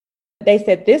They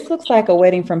said, this looks like a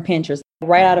wedding from Pinterest,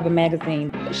 right out of a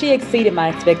magazine. She exceeded my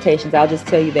expectations, I'll just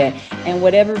tell you that. And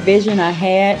whatever vision I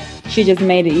had, she just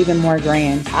made it even more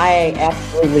grand. I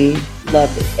absolutely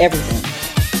loved it, everything.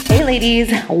 Hey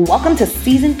ladies, welcome to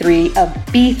season 3 of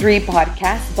B3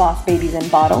 Podcast, Boss Babies in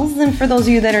Bottles. And for those of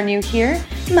you that are new here,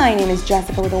 my name is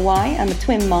Jessica with a Y. I'm a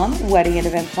twin mom, wedding and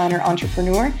event planner,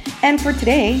 entrepreneur, and for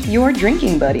today, your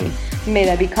drinking buddy. May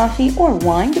that be coffee or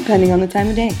wine, depending on the time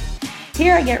of day.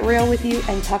 Here I get real with you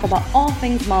and talk about all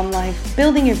things mom life,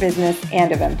 building your business,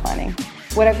 and event planning.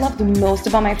 What I've loved most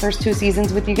about my first 2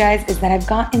 seasons with you guys is that I've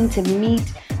gotten to meet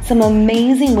some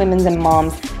amazing women and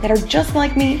moms that are just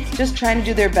like me, just trying to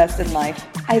do their best in life.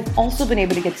 I've also been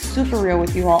able to get super real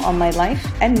with you all on my life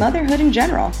and motherhood in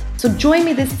general. So join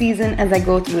me this season as I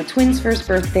go through the twins' first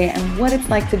birthday and what it's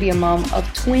like to be a mom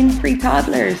of twin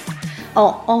pre-toddlers.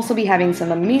 I'll also be having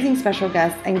some amazing special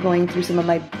guests and going through some of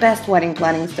my best wedding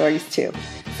planning stories too.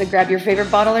 So grab your favorite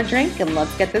bottle or drink and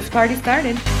let's get this party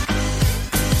started.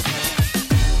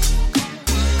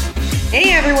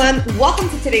 Hey everyone, welcome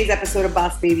to today's episode of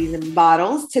Boss Babies in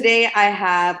Bottles. Today I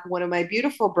have one of my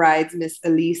beautiful brides, Miss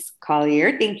Elise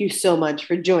Collier. Thank you so much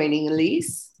for joining,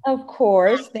 Elise. Of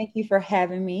course. Thank you for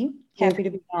having me. Happy to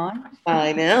be on.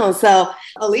 I know. So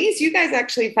Elise, you guys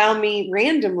actually found me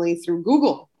randomly through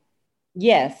Google.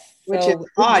 Yes. Which is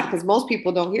odd because most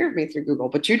people don't hear of me through Google,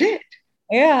 but you did.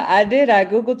 Yeah, I did. I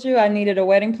Googled you. I needed a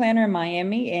wedding planner in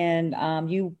Miami and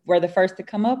you were the first to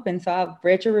come up. And so I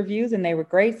read your reviews and they were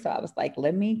great. So I was like,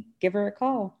 let me give her a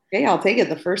call. Okay, I'll take it.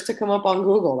 The first to come up on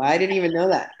Google. I didn't even know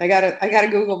that. I gotta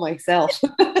Google myself.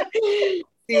 See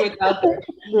what's out there.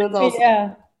 That's awesome.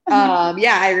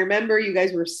 Yeah. I remember you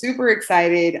guys were super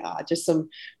excited, just some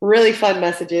really fun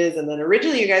messages. And then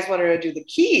originally you guys wanted to do the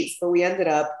Keys, but we ended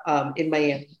up in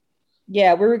Miami.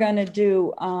 Yeah, we were going to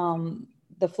do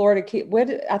the Florida Key.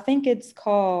 I think it's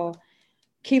called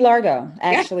Key Largo,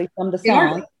 actually, from the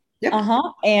song. Yep.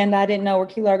 And I didn't know where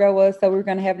Key Largo was. So we were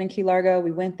going to have it in Key Largo.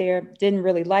 We went there, didn't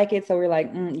really like it. So we were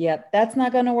like, that's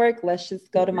not going to work. Let's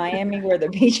just go to Miami where the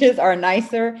beaches are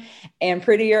nicer and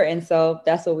prettier. And so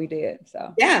that's what we did.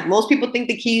 So yeah, most people think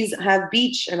the Keys have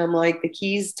beach. And I'm like, the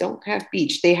Keys don't have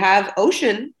beach. They have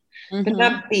ocean, but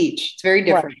not beach. It's very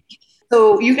different. Right.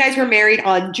 So you guys were married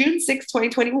on June 6,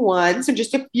 2021. So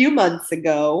just a few months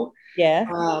ago. Yeah.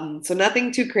 So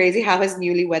nothing too crazy. How has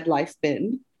newlywed life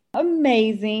been?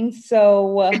 Amazing.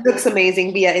 So it looks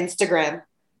amazing via Instagram.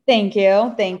 Thank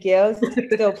you.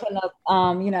 Still putting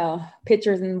up,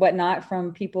 pictures and whatnot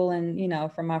from people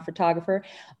and, from our photographer.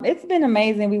 It's been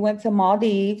amazing. We went to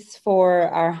Maldives for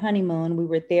our honeymoon. We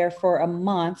were there for a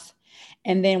month.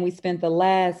 And then we spent the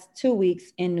last 2 weeks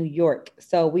in New York.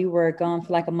 So we were gone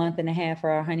for like a month and a half for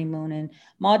our honeymoon. And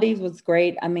Maldives was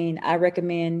great. I mean, I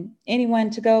recommend anyone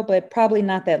to go, but probably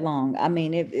not that long. I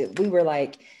mean, we were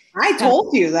like... I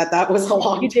told you that was a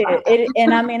long time. You did.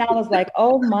 And I mean, I was like,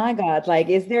 oh my God, like,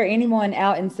 is there anyone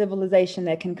out in civilization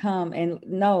that can come? And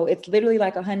no, it's literally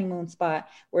like a honeymoon spot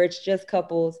where it's just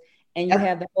couples and you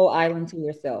have the whole island to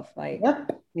yourself. Like,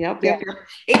 Yep.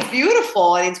 It's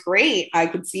beautiful and it's great. I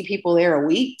could see people there a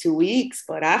week, 2 weeks,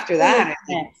 but after that,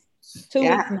 2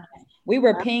 weeks. We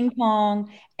were ping pong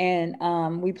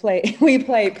and we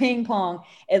played ping pong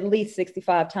at least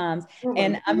 65 times.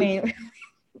 And I mean,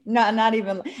 not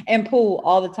even, and pool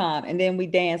all the time. And then we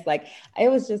danced. Like, it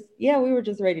was just, we were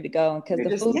just ready to go because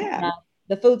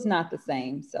the food's not the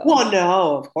same. So, well,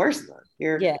 no, of course not.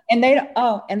 And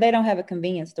they don't have a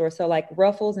convenience store. So like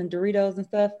Ruffles and Doritos and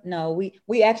stuff. No,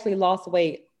 we actually lost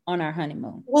weight on our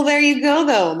honeymoon. Well, there you go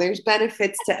though. There's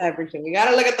benefits to everything. We got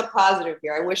to look at the positive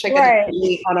here. I wish I could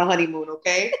eat on a honeymoon.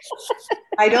 Okay.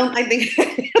 I don't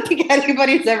think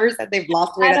anybody's ever said they've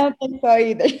lost weight. I don't think so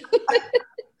either.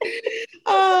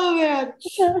 Oh man,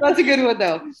 that's a good one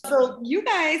though. So you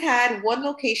guys had one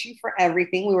location for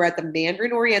everything. We were at the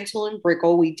Mandarin Oriental in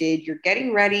Brickell. We did your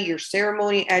getting ready, your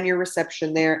ceremony, and your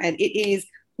reception there, and it is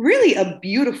really a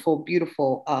beautiful,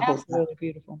 beautiful hotel.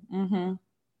 Beautiful. Mm-hmm.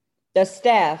 The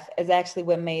staff is actually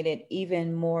what made it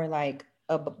even more like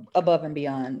above and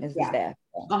beyond. Is the staff.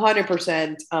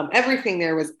 100%. Everything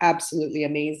there was absolutely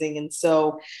amazing. And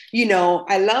so,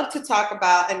 I love to talk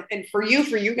about, and for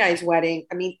you guys' wedding,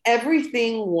 I mean,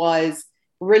 everything was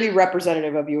really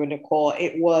representative of you and Nicole.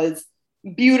 It was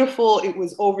beautiful. It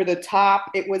was over the top.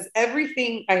 It was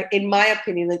everything, in my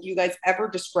opinion, that you guys ever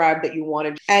described that you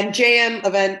wanted. And JM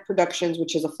Event Productions,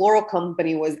 which is a floral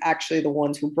company, was actually the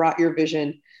ones who brought your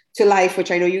vision to life,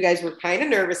 which I know you guys were kind of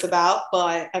nervous about,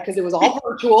 but because it was all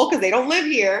virtual, because they don't live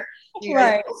here. You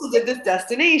guys also did this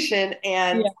destination,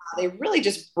 and they really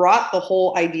just brought the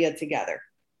whole idea together.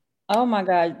 Oh my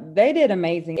God, they did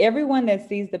amazing. Everyone that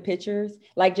sees the pictures,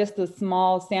 like just the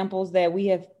small samples that we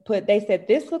have put, they said,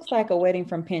 this looks like a wedding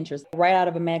from Pinterest, right out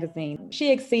of a magazine.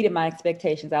 She exceeded my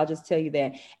expectations. I'll just tell you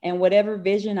that. And whatever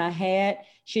vision I had,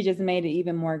 she just made it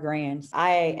even more grand.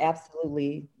 I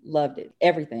absolutely loved it.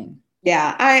 Everything.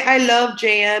 Yeah, I love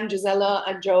JM, Gisela,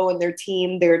 and Joe and their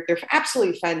team. They're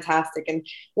absolutely fantastic. And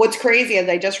what's crazy is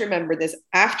I just remember this.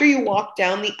 After you walk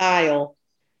down the aisle,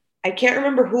 I can't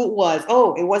remember who it was.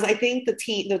 Oh, it was, I think, the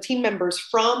team members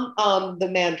from the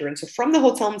Mandarin. So from the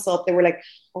hotel themselves, they were like,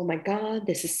 oh my God,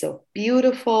 this is so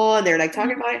beautiful. And they're like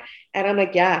talking about it. And I'm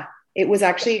like, yeah, it was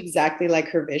actually exactly like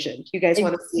her vision. You guys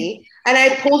want to see? And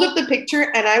I pulled up the picture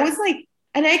and I was like,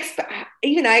 and I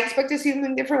expect to see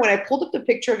something different. When I pulled up the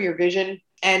picture of your vision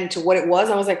and to what it was,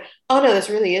 I was like, oh no, this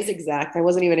really is exact. I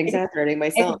wasn't even exaggerating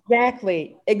myself.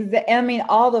 Exactly. I mean,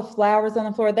 all the flowers on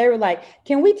the floor, they were like,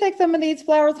 can we take some of these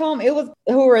flowers home? It was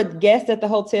who were guests at the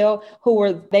hotel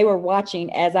they were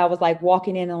watching as I was like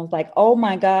walking in and was like, oh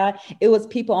my God, it was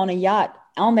people on a yacht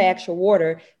on the actual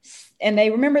water. And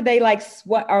they remember they like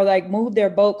moved their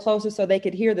boat closer so they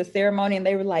could hear the ceremony. And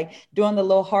they were like doing the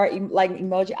little heart like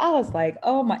emoji. I was like,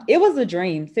 oh my, it was a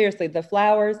dream. Seriously, the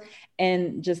flowers.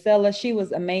 And Gisela, she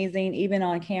was amazing, even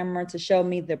on camera to show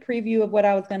me the preview of what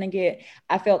I was going to get.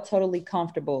 I felt totally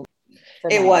comfortable.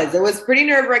 It was pretty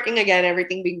nerve-wracking, again,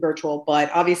 everything being virtual,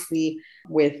 but obviously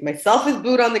with myself as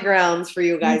boot on the grounds for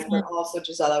you guys, but also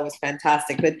Gisela was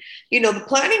fantastic. But, the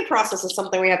planning process is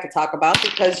something we have to talk about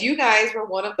because you guys were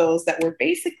one of those that were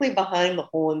basically behind the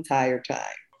whole entire time.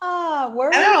 I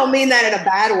don't mean that in a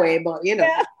bad way, but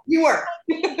you were.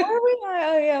 Were we?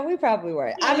 Oh yeah, we probably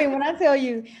were. I mean, when I tell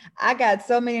you, I got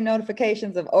so many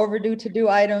notifications of overdue to-do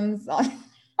items. I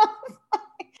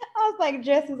was like,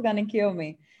 Jess is gonna kill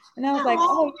me. And I was like,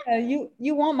 oh yeah,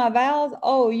 you want my vows?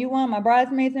 Oh, you want my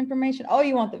bridesmaids information? Oh,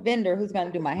 you want the vendor who's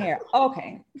gonna do my hair?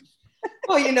 Okay.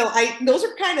 Well, those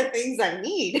are kind of things I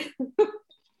need.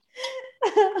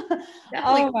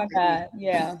 Oh my God,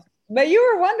 yeah. But you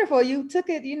were wonderful. You took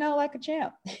it, like a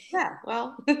champ. Yeah,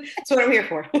 well, that's what I'm here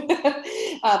for.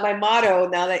 My motto,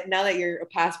 now that you're a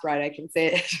past bride, I can say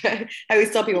it. I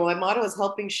always tell people my motto is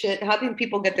helping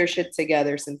people get their shit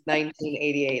together since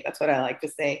 1988. That's what I like to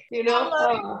say. Really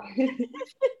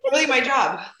my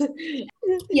job.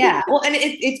 Yeah, well, and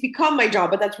it's become my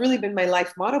job, but that's really been my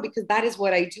life motto because that is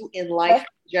what I do in life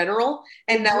in general,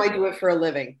 and now I do it for a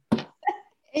living.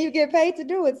 And you get paid to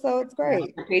do it, so it's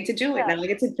great. I paid to do it. Now I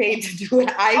get paid to do it.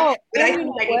 I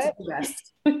think I get to do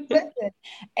best. Listen,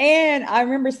 and I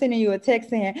remember sending you a text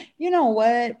saying, you know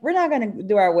what? We're not going to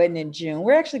do our wedding in June.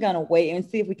 We're actually going to wait and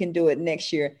see if we can do it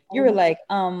next year. You were like,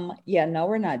 yeah, no,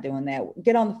 we're not doing that.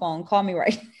 Get on the phone. Call me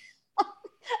right now.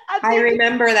 I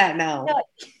remember that now.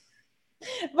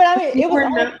 But I mean, you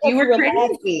were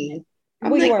crazy.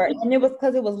 We were, and it was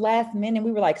because it was last minute.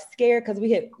 We were like scared because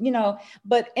we had,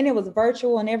 and it was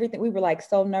virtual and everything. We were like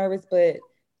so nervous, but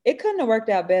it couldn't have worked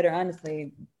out better,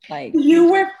 honestly. Like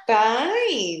you were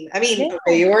fine. I mean,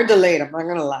 okay, you were delayed. I'm not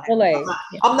gonna lie. Delayed.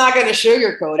 I'm not gonna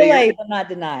sugarcoat it. Delayed, but not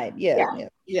denied. Yeah.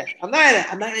 I'm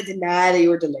not gonna deny that you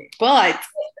were delayed, but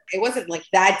it wasn't like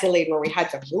that delayed where we had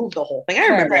to move the whole thing. I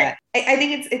remember that. I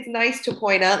think it's nice to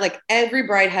point out, like every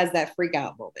bride has that freak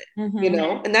out moment,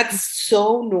 and that's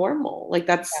so normal. Like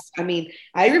I mean,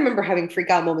 I remember having freak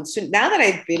out moments too. Now that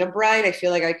I've been a bride, I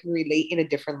feel like I can relate in a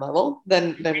different level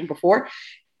than before.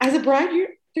 As a bride,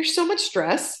 there's so much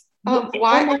stress.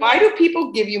 Why do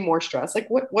people give you more stress? Like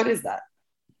what is that?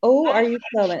 Oh, are you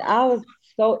telling? I was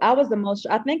the most,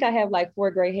 I think I have like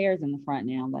 4 gray hairs in the front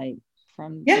now, like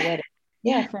from the wedding.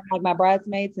 Yeah, from like my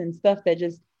bridesmaids and stuff that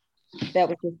was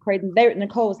just crazy.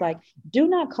 Nicole was like, do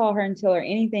not call her and tell her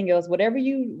anything else. Whatever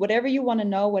you want to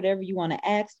know, whatever you want to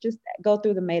ask, just go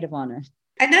through the maid of honor.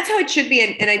 And that's how it should be.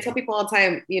 And I tell people all the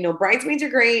time, bridesmaids are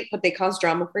great, but they cause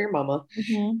drama for your mama.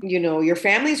 Mm-hmm. Your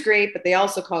family's great, but they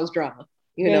also cause drama.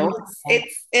 And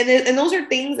those are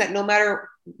things that no matter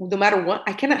what,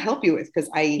 I cannot help you with because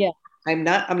I'm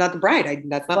not the bride.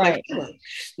 That's not my family,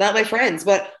 not my friends.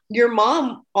 But your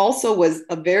mom also was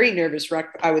a very nervous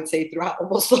wreck, I would say, throughout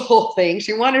almost the whole thing.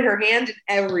 She wanted her hand in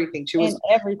everything. She wanted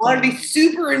to be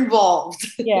super involved.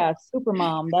 Yeah, super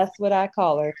mom. That's what I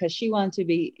call her because she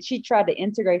tried to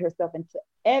integrate herself into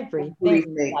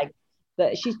everything. Like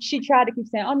she tried to keep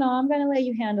saying, oh no, I'm going to let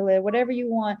you handle it. Whatever you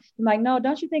want. I'm like, no,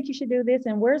 don't you think you should do this?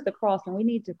 And where's the cross? And we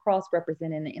need to cross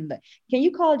represent in the, can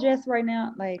you call Jess right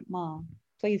now? Like, mom,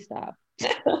 please stop.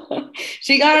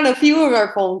 She got on a few of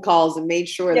our phone calls and made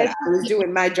sure that I was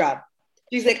doing my job.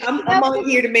 She's like, I'm on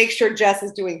here to make sure Jess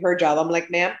is doing her job. I'm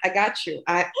like, ma'am, I got you.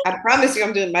 I promise you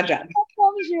I'm doing my job.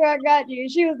 promise you, I got you.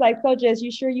 She was like, so Jess,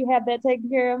 you sure you have that taken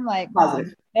care of? I'm like,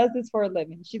 Positive. does this for a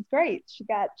living. She's great. She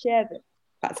has it.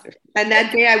 Positive. And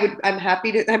that day I'm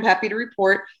happy to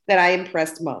report that I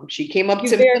impressed Mom. She came up You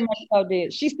to very me. much so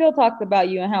did. She still talks about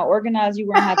you and how organized you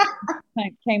were and how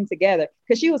things came together.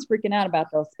 Because she was freaking out about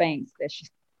those Spanx that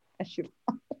she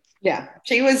Yeah,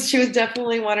 she was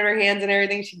definitely wanted her hands and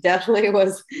everything. She definitely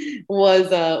was she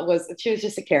was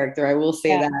just a character. I will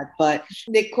say that. But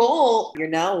Nicole, your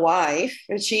now wife,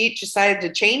 she decided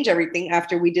to change everything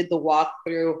after we did the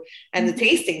walkthrough and the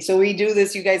tasting. So we do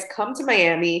this. You guys come to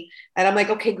Miami, and I'm like,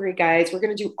 okay, great, guys. We're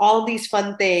gonna do all of these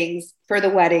fun things for the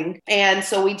wedding. And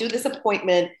so we do this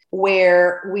appointment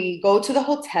where we go to the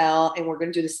hotel and we're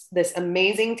going to do this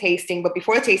amazing tasting. But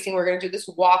before the tasting, we're going to do this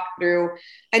walkthrough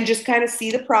and just kind of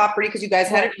see the property because you guys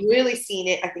hadn't really seen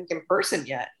it, I think, in person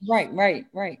yet. Right.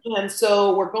 And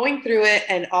so we're going through it,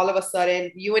 and all of a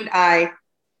sudden, you and I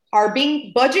are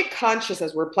being budget conscious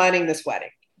as we're planning this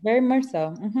wedding. Very much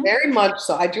so. Mm-hmm. Very much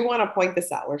so. I do want to point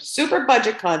this out. We're super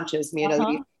budget conscious, me and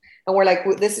Elise. And we're like,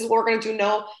 this is what we're going to do.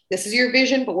 No, this is your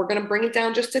vision, but we're going to bring it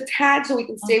down just a tad so we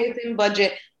can stay within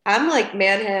budget. I'm like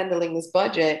manhandling this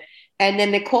budget. And then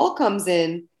Nicole comes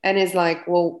in and is like,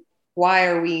 well, why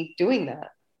are we doing that?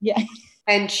 Yeah.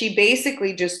 And she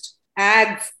basically just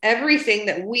adds everything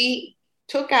that we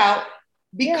took out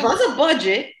because of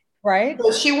budget. Right.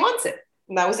 Because she wants it.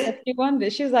 And that was it. She wanted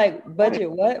it. She was like,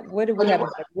 budget what? What do we have?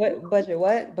 What budget?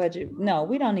 What budget? No,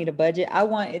 we don't need a budget. I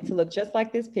want it to look just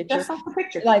like this picture. Just like the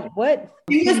picture. Like what?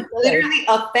 She was literally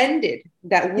offended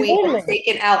that we were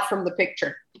taken out from the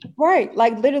picture. Right.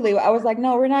 Like literally, I was like,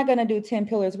 no, we're not going to do 10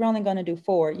 pillars. We're only going to do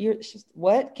 4.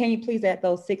 What? Can you please add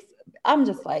those 6? I'm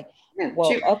just like,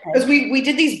 well, okay. Because we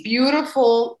did these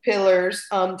beautiful pillars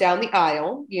down the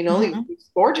aisle, you know, these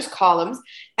gorgeous columns.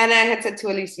 And I had said to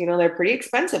Elise, you know, they're pretty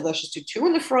expensive. Let's just do 2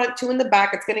 in the front, 2 in the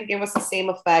back. It's going to give us the same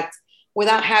effect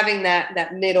without having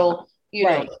that middle, you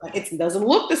know, it doesn't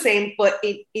look the same, but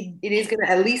it is going to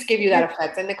at least give you that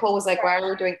effect. And Nicole was like, why are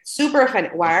we doing super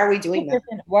offended? Why are we doing that?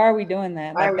 Why are we doing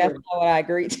that? Like, that's not what I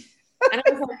agreed. And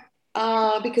I was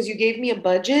like, because you gave me a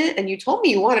budget and you told me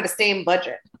you wanted to stay in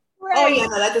budget. Right. Oh yeah,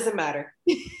 no, that doesn't matter.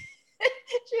 She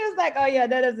was like, oh yeah,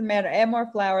 that doesn't matter. Add more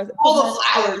flowers. All the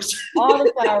flowers. All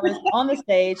the flowers on the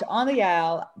stage, on the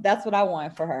aisle. That's what I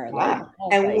want for her. Wow.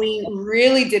 And we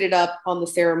really did it up on the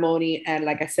ceremony. And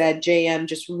like I said, JM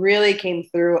just really came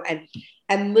through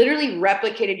and literally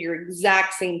replicated your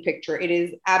exact same picture. It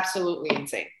is absolutely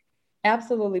insane.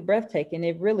 Absolutely breathtaking.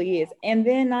 It really is. And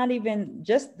then not even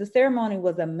just the ceremony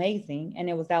was amazing and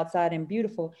it was outside and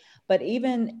beautiful, but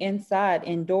even inside,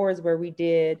 indoors where we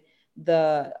did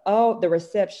the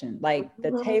reception, like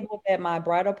the table that my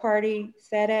bridal party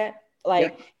sat at,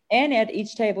 and at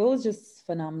each table, it was just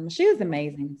phenomenal. She was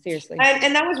amazing, seriously.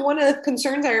 And that was one of the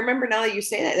concerns I remember now that you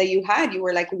say that you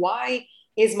were like, why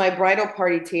is my bridal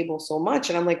party table so much?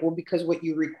 And I'm like, well, because what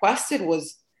you requested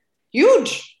was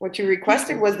huge. What you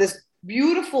requested was this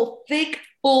beautiful, thick,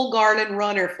 full garland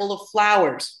runner full of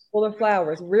flowers. Real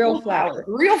flowers,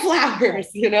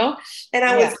 you know? And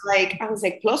I was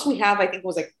like, plus we have, I think it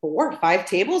was like 4 or 5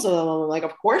 tables of them. I'm like,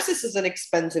 of course, this is an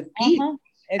expensive piece.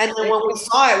 And then when we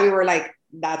saw it, we were like,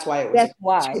 that's why it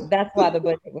was. That's why the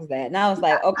budget was that. And I was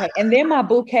like, okay. And then my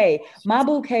bouquet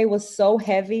was so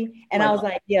heavy. And I was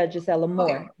like, yeah, Gisela,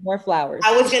 more flowers.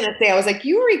 I was going to say, I was like,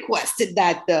 you requested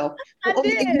that though. I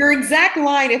did. Your exact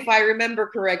line, if I remember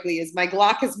correctly, is my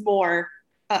Glock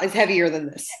is heavier than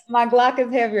this. My Glock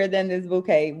is heavier than this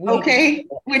bouquet. Okay.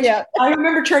 I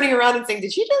remember turning around and saying,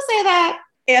 did she just say that?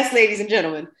 Yes, ladies and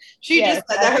gentlemen. She just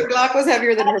said that her Glock was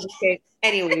heavier than her bouquet.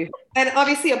 Anyway, and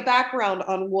obviously a background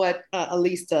on what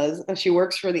Elise does. She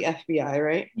works for the FBI,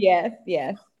 right? Yes.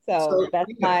 So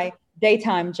that's my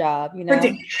daytime job, you know.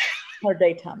 Her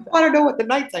daytime job. I don't know what the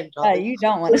nighttime job is. You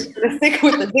don't want to stick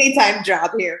with the daytime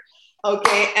job here.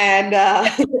 Okay, and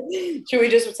should we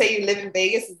just say you live in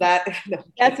Vegas? Is that? No.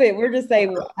 That's it. We're just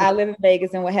saying I live in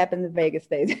Vegas, and what happens in Vegas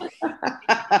stays.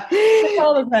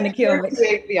 Nicole is trying to kill me.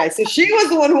 Yeah, so she was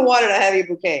the one who wanted a heavy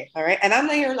bouquet. All right, and I'm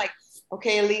here like,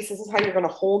 okay, Elise, this is how you're going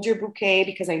to hold your bouquet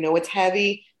because I know it's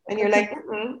heavy, and you're like,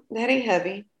 that ain't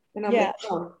heavy, and I'm like,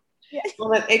 oh, well,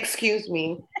 then, excuse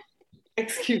me.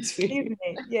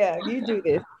 Yeah, you do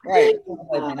this. Right.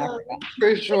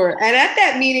 For sure. And at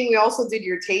that meeting, we also did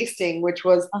your tasting, which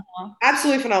was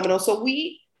absolutely phenomenal. So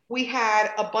we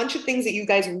had a bunch of things that you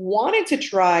guys wanted to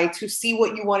try to see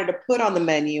what you wanted to put on the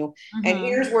menu. And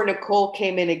here's where Nicole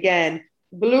came in again,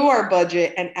 blew our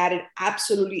budget and added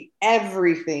absolutely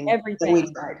everything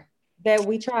that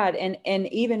we tried and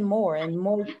even more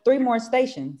 3 more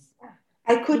stations.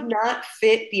 I could not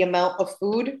fit the amount of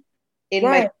food in my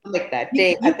Right. stomach that You, day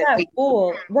you at the got tasting.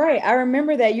 full. Right. I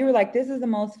remember that you were like, this is the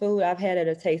most food I've had at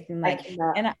a tasting. I Like,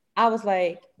 cannot. and I was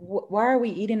like, why are we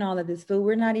eating all of this food?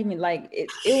 We're not even like it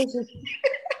was just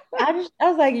I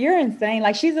was like, you're insane.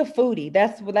 Like she's a foodie.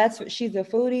 That's what she's a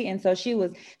foodie. And so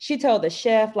she told the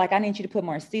chef, like, I need you to put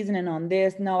more seasoning on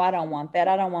this. No, I don't want that.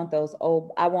 I don't want those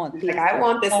old, I want Like, these I like,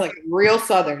 want this oh, like real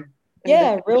Southern. And the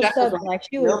yeah, real chef was southern. like, Like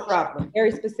she was no problem.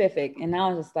 very specific. And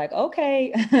I was just like,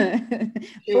 okay.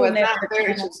 She Food was not Network very,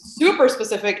 she channel. was super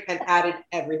specific and added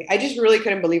everything. I just really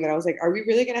couldn't believe it. I was like, are we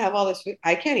really going to have all this food?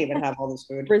 I can't even have all this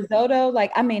food. Risotto,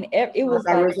 like I mean, it was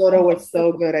That like risotto was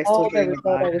so good. I still all the dream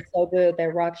about risotto it. was so good.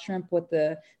 That rock shrimp with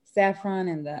the saffron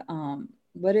and the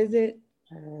what is it?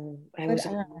 I What was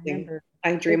I don't amazing. remember. I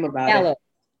It's dream about it. scallop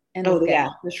and the Oh yeah,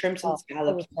 scallop. the shrimps and Oh, it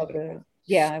scallops. was so good.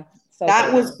 Yeah, so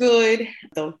That good. was good.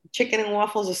 The chicken and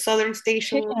waffles, the Southern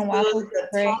Station Chicken was and good. waffles was The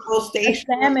great. taco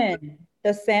station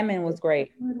The salmon was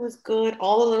great. was good.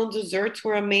 All the little desserts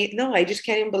were amazing. No, I just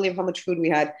can't even believe how much food we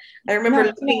had. I remember No,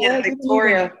 you know looking at what?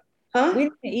 Victoria. We Huh?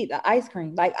 didn't eat the ice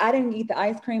cream. Like I didn't eat the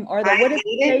ice cream or the I what is ate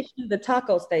the it. station? The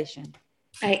taco station.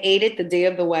 I ate it the day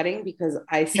of the wedding because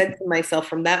I said to myself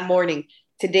from that morning,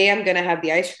 today I'm gonna have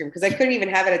the ice cream because I couldn't even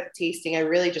have it at the tasting. I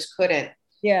really just couldn't.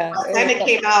 Yeah, By the it time was it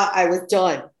came out, I was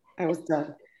done. I was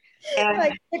done. And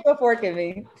like stick a fork in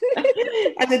me.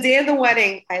 and the day of the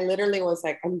wedding, I literally was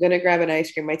like, I'm gonna grab an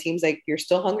ice cream. My team's like, you're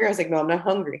still hungry? I was like, no, I'm not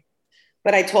hungry.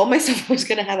 But I told myself I was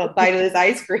gonna have a bite of this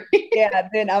ice cream. Yeah,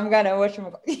 then I'm gonna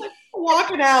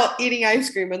Walking out eating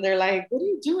ice cream, and they're like, "What are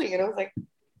you doing?" And I was like,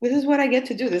 "This is what I get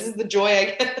to do. This is the joy I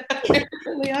get."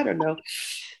 I don't know.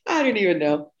 I don't even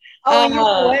know. Oh, and you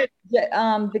know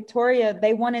what? Victoria,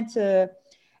 they wanted to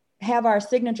have our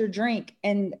signature drink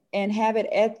and have it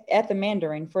at the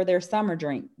Mandarin for their summer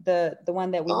drink, the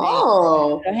one that we made,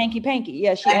 Oh, the hanky panky.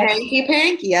 Yeah, a hanky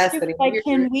panky. Yes. she was like,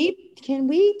 can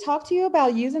we talk to you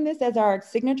about using this as our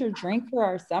signature drink for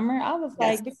our summer? I was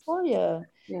Yes. like, Victoria,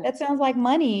 Yes. that sounds like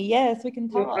money. Yes, we can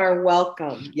You talk. are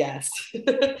welcome. Yes.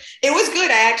 It was good.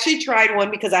 I actually tried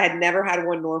one because I had never had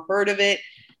one nor heard of it,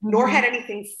 nor had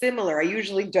anything similar. I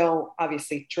usually don't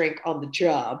obviously drink on the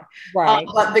job. Right.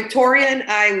 But Victoria and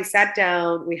I, we sat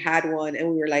down, we had one, and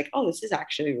we were like, oh, this is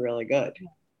actually really good.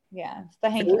 Yeah, it's the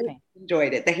hanky So panky.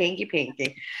 enjoyed it. The hanky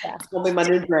panky. Yeah. It's gonna be my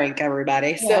new drink,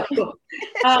 everybody. Yeah.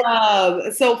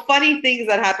 So funny things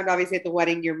that happened obviously at the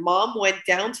wedding. Your mom went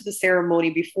down to the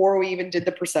ceremony before we even did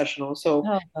the processional. So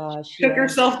Oh gosh, took yeah.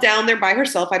 herself down there by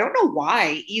herself. I don't know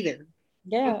why either.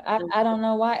 Yeah, I don't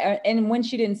know why. And when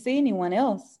she didn't see anyone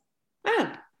else.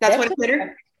 That's what hit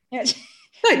her. Yeah.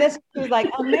 She was like,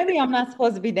 oh, maybe I'm not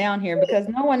supposed to be down here because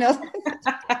no one else.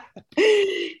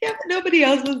 Yeah, but nobody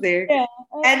else was there. Yeah.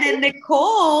 And then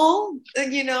Nicole,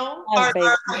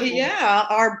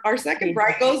 our second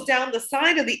bride goes down the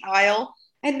side of the aisle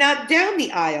and not down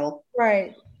the aisle.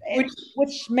 Right.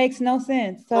 Which makes no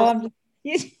sense. So I'm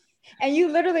just, and you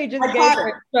literally just gave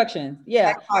her instructions. Yeah.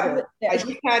 I caught her. I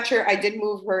did catch her. I did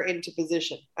move her into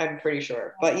position. I'm pretty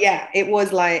sure. But yeah, it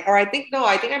was like, or I think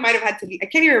I might have had to be, I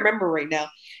can't even remember right now.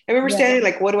 I remember standing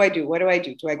like, what do I do? What do I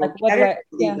do? Do I go get her?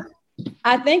 Yeah.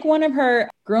 I think one of her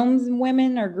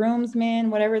groomswomen or groomsmen,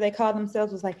 whatever they call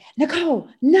themselves, was like, Nicole,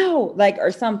 no, like,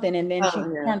 or something. And then she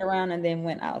turned around and then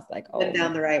went, I was like, went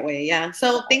down the right way. Yeah.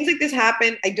 So things like this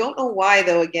happen. I don't know why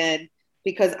though, again,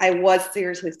 because I was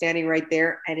seriously standing right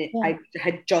there and I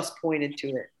had just pointed to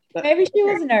it. But maybe she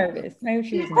was nervous.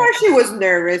 Of course she was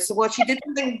nervous. Well, she did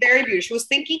something very beautiful. She was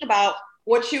thinking about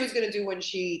what she was going to do when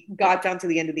she got down to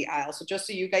the end of the aisle. So just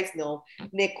so you guys know,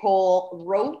 Nicole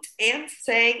wrote and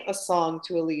sang a song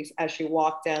to Elise as she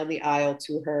walked down the aisle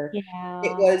to her. Yeah.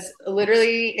 It was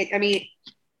literally, I mean,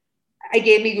 it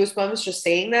gave me goosebumps just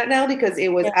saying that now because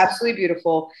it was absolutely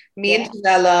beautiful. Me and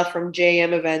Gisela from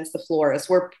JM Events, the florist,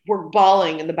 we're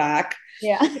bawling in the back.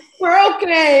 Yeah. We're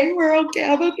okay.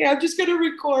 I'm okay. I'm just going to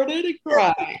record it and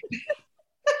cry.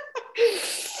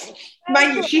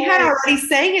 Mind you, she had already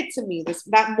sang it to me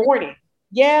that morning.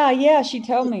 Yeah, she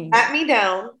told me. Sat me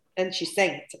down and she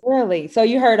sang it. Really? So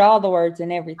you heard all the words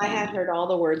and everything? I had heard all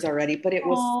the words already, but it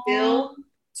was still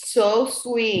so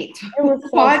sweet. It was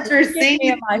so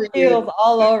singing my feels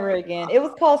all over again. It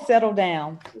was called Settle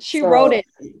Down. She wrote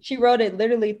it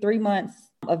literally 3 months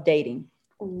of dating.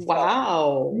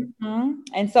 Wow.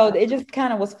 And so it just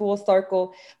kind of was full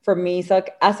circle for me. So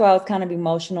that's why I was kind of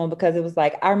emotional because it was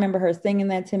like, I remember her singing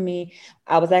that to me.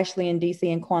 I was actually in DC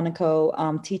in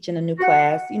Quantico teaching a new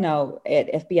class,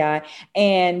 at FBI.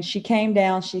 And she came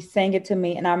down, she sang it to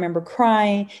me and I remember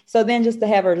crying. So then just to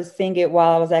have her to sing it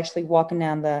while I was actually walking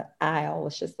down the aisle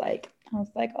was just like, I was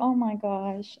like, oh my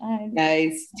gosh.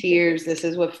 Guys, tears. This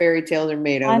is what fairy tales are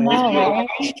made of. I know, right?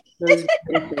 It was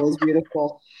beautiful. It was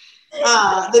beautiful.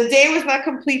 The day was not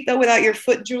complete though without your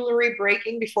foot jewelry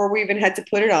breaking before we even had to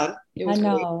put it on. It was I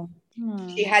know.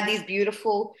 She had these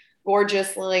beautiful,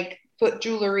 gorgeous like foot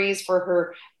jewelries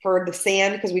for the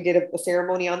sand because we did a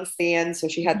ceremony on the sand. So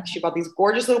she bought these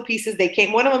gorgeous little pieces.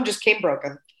 One of them just came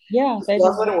broken. Yeah, that's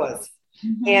what it was.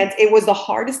 Mm-hmm. And it was the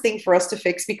hardest thing for us to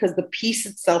fix because the piece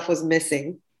itself was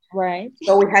missing. Right.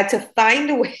 So we had to find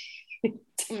a way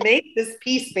to make this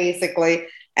piece basically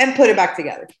and put it back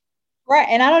together. Right.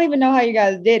 And I don't even know how you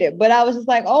guys did it, but I was just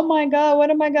like, oh my God, what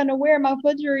am I going to wear? My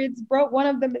foot jewelry, it's broke. One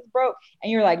of them is broke.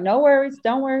 And you're like, no worries.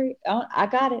 Don't worry. I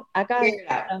got it.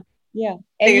 Yeah.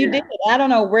 And you did it. I don't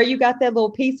know where you got that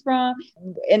little piece from.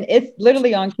 And it's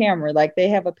literally on camera. Like they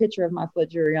have a picture of my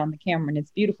foot jewelry on the camera and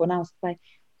it's beautiful. And I was like,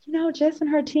 Jess and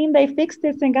her team, they fixed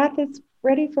this and got this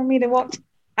ready for me to walk.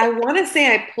 I want to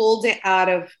say I pulled it out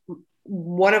of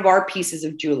one of our pieces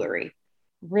of jewelry.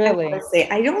 Really? I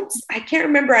can't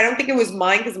remember. I don't think it was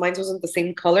mine because mine wasn't the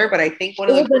same color, but I think one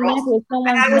of the girls.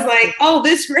 And I was like, oh,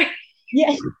 this right.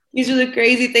 Yeah. These are the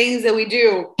crazy things that we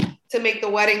do to make the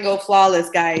wedding go flawless,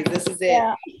 guys. This is it.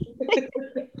 Yeah.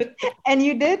 And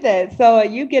you did that. So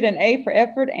you get an A for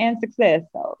effort and success.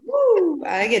 So woo,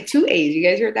 I get 2 A's. You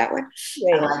guys heard that one?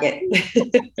 Yeah. I like it.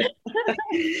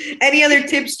 Any other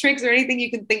tips, tricks, or anything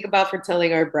you can think about for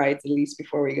telling our brides, at least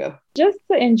before we go? Just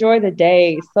to enjoy the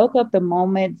day, soak up the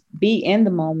moment, be in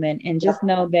the moment, and just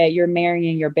know that you're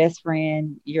marrying your best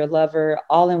friend, your lover,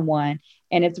 all in one.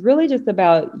 And it's really just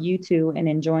about you two and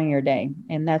enjoying your day.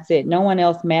 And that's it. No one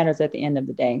else matters at the end of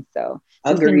the day. So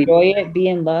just enjoy it, be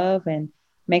in love, and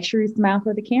make sure you smile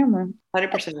for the camera.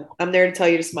 100%. I'm there to tell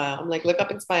you to smile. I'm like, look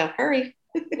up and smile. Hurry.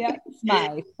 Yeah,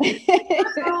 smile.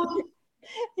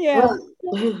 Yeah.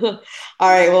 All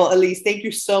right. Well, Elise, thank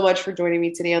you so much for joining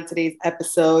me today on today's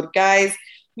episode. Guys,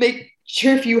 make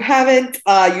sure if you haven't,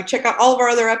 you check out all of our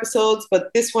other episodes,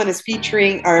 but this one is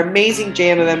featuring our amazing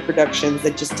JM Event Productions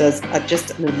that just does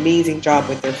just an amazing job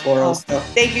with their florals. So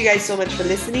thank you guys so much for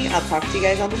listening. I'll talk to you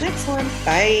guys on the next one.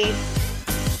 Bye.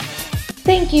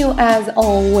 Thank you, as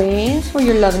always, for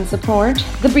your love and support.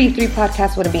 The Breathe 3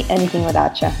 podcast wouldn't be anything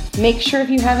without you. Make sure if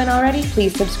you haven't already,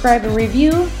 please subscribe and review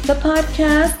the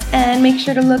podcast, and make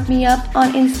sure to look me up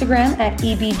on Instagram at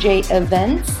EBJ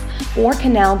Events or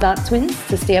canal.twins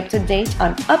to stay up to date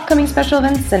on upcoming special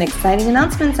events and exciting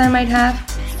announcements I might have.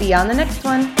 See you on the next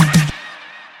one.